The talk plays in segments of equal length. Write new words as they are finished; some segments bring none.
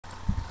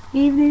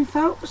Evening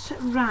folks,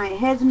 right,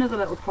 here's another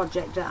little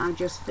project that I've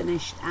just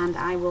finished and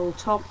I will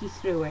talk you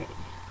through it.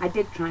 I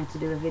did try to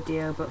do a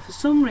video, but for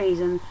some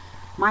reason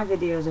my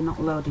videos are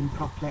not loading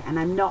properly and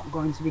I'm not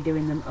going to be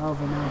doing them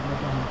over and over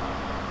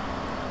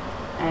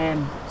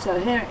again. So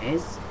here it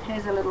is.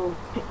 Here's a little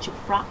picture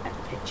plaque,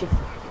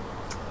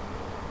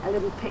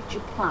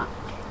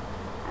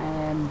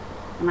 and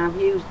I've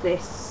used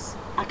this.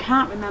 I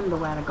can't remember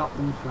where I got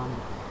them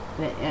from,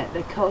 but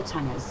they're coat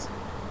hangers,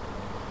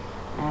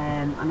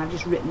 and I've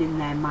just written in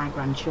there my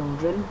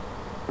grandchildren,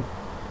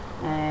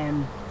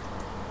 and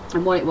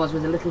what it was a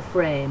little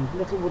frame,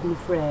 little wooden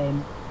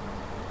frame,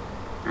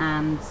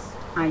 and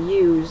I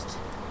used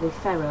the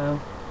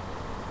ferro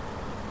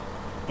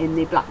in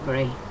the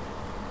blackberry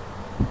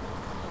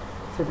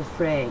for the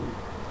frame.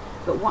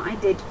 But what I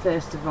did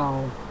first of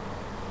all,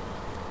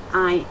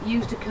 I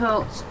used a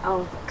coat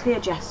of clear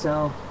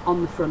gesso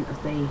on the front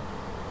of the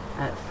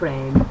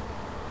frame.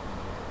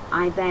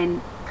 I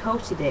then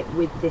coated it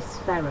with this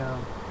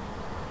ferro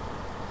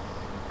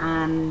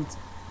and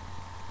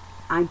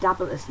I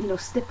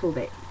stippled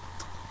it,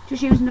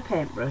 just using a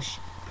paintbrush,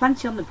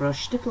 plenty on the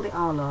brush, stippled it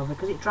all over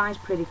because it dries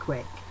pretty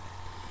quick.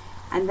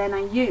 And then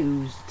I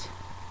used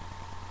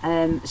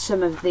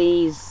some of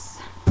these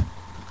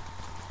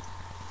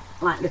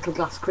like little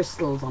glass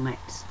crystals on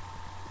it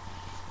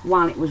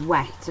while it was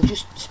wet. I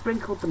just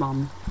sprinkled them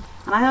on,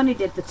 and I only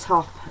did the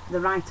top, the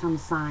right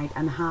hand side,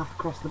 and half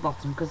across the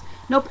bottom because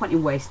no point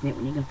in wasting it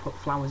when you can put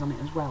flowers on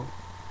it as well.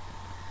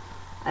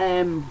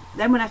 Then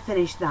when I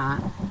finished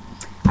that,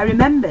 I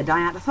remembered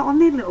I thought I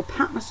need a little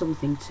pattern or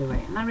something to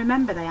it, and I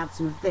remembered I had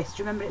some of this.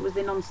 Do you remember it was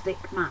the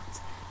non-stick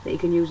mat that you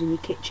can use in your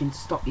kitchen to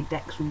stop your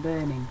decks from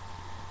burning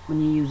when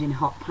you're using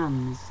hot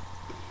pans?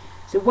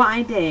 So what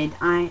I did,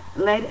 I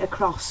laid it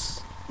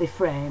across the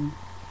frame,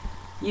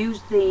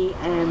 used the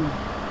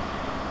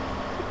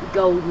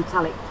gold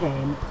metallic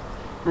paint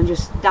and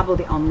just dabbled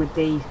it on with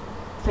the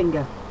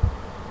finger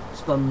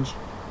sponge,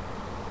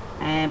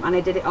 and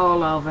I did it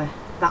all over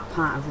that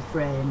part of the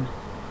frame.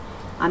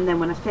 And then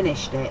when I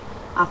finished it,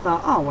 I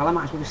thought, oh well, I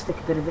might as well just stick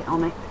a bit of it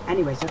on it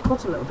anyway, so I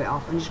cut a little bit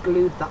off and just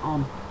glued that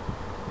on,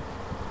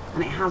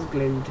 and it has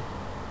glued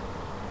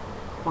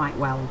quite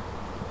well,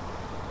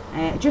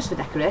 just for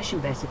decoration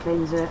basically,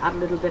 and to add a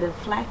little bit of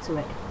flair to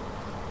it.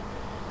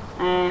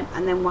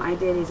 And then what I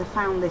did is I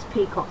found this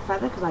peacock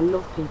feather, because I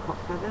love peacock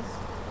feathers.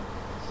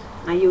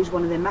 I used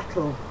one of the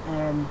metal,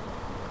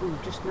 oh,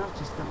 just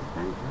noticed that was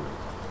bent now.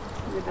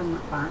 Let me bend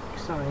that back,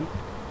 sorry.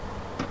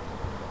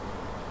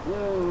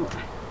 Oh,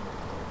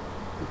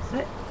 that's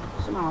it.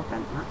 Somehow I've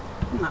bent that.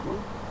 And that one.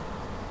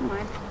 Never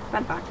mind,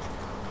 bent back.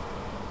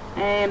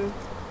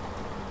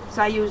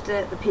 So I used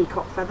the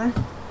peacock feather,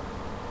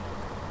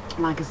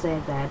 like I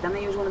said there. Then I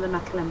used one of the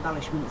metal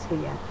embellishments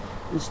here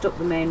and stuck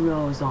the main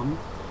rose on.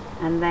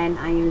 And then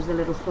I use the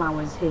little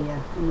flowers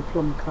here in the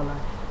plum colour,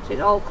 so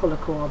it's all colour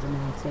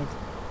coordinated,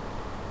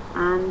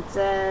 and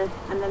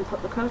then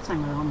put the coat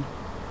hanger on.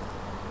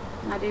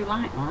 And I do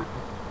like that,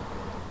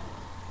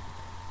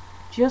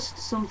 just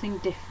something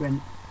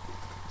different.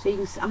 So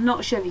you can, I'm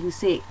not sure if you can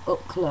see it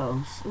up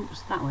close.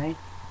 Oops, that way.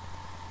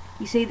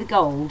 You see the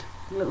gold,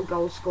 the little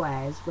gold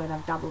squares where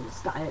I've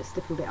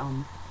stippled it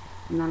on,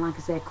 and then, like I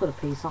say, cut a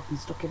piece off and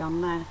stuck it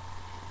on there,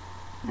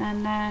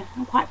 and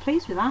I'm quite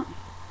pleased with that.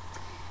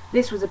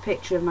 This was a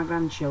picture of my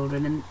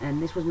grandchildren,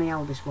 and this was my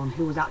eldest one,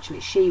 who was actually,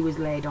 she was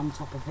laid on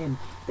top of him,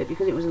 but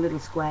because it was a little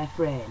square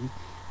frame,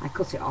 I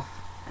cut it off,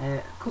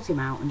 cut him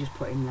out and just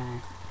put him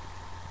there.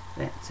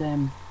 But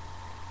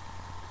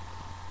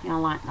yeah, I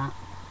like that.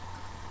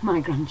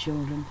 My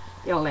grandchildren,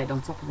 they all laid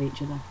on top of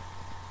each other.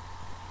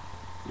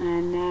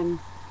 And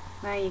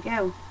there you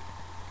go.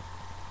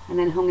 And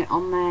then hung it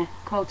on their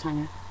coat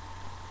hanger.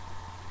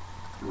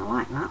 And I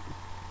like that.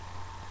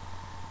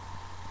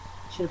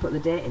 Should have put the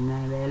date in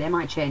there really. I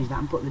might change that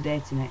and put the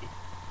date in it.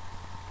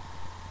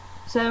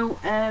 So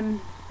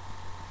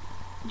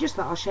just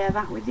thought I'll share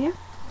that with you.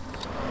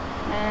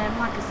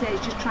 Like I say,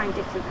 it's just trying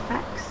different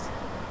effects,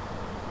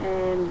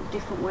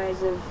 different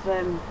ways of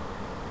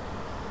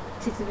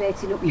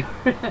titivating up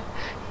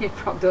your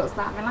prop. Don't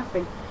start me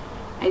laughing.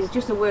 It's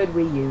just a word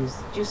we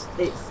use.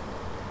 It's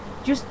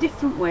just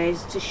different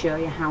ways to show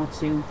you how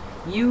to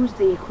use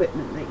the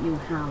equipment that you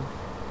have.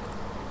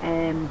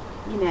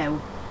 You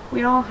know,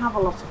 we all have a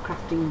lot of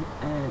crafting,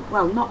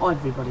 well, not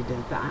everybody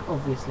does, but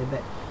obviously,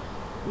 but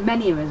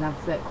many of us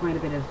have quite a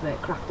bit of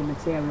crafting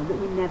material that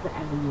we never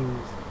ever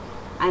use.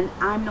 And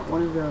I'm not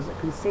one of those that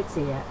can sit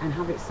here and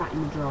have it sat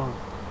in the drawer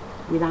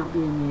without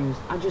being used.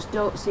 I just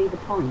don't see the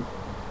point.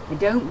 I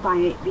don't buy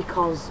it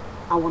because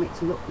I want it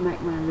to make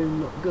my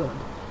room look good.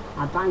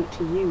 I buy it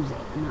to use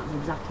it, and that's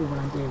exactly what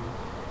I do.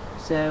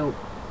 So,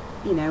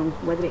 you know,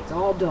 whether it's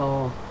odd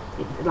or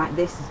like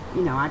this,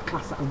 you know, I'd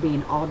class that as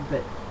being odd,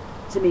 but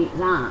to me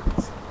it's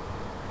art.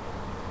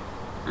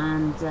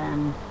 And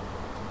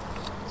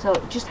so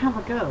just have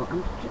a go.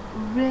 I'm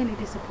really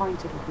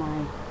disappointed with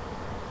my,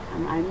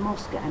 and I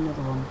must get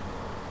another one.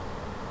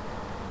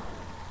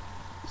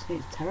 See,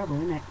 it's terrible,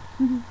 isn't it?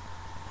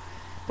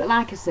 But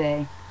like I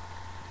say,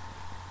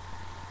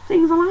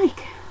 things I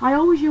like. I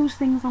always use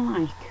things I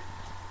like.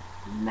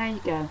 And there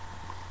you go.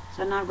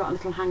 So now I've got a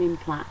little hanging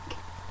plaque.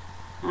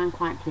 And I'm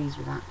quite pleased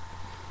with that.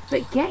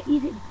 But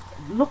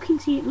look in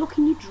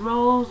your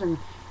drawers and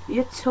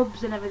your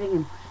tubs and everything,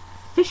 and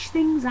fish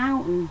things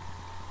out, and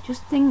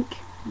just think.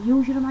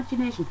 Use your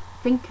imagination.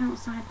 Think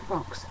outside the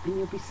box, and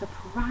you'll be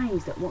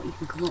surprised at what you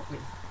can come up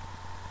with.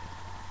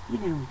 You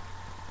know,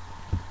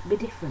 be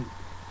different.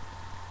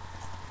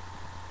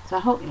 So I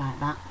hope you like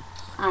that.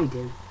 I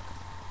do.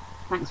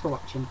 Thanks for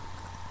watching.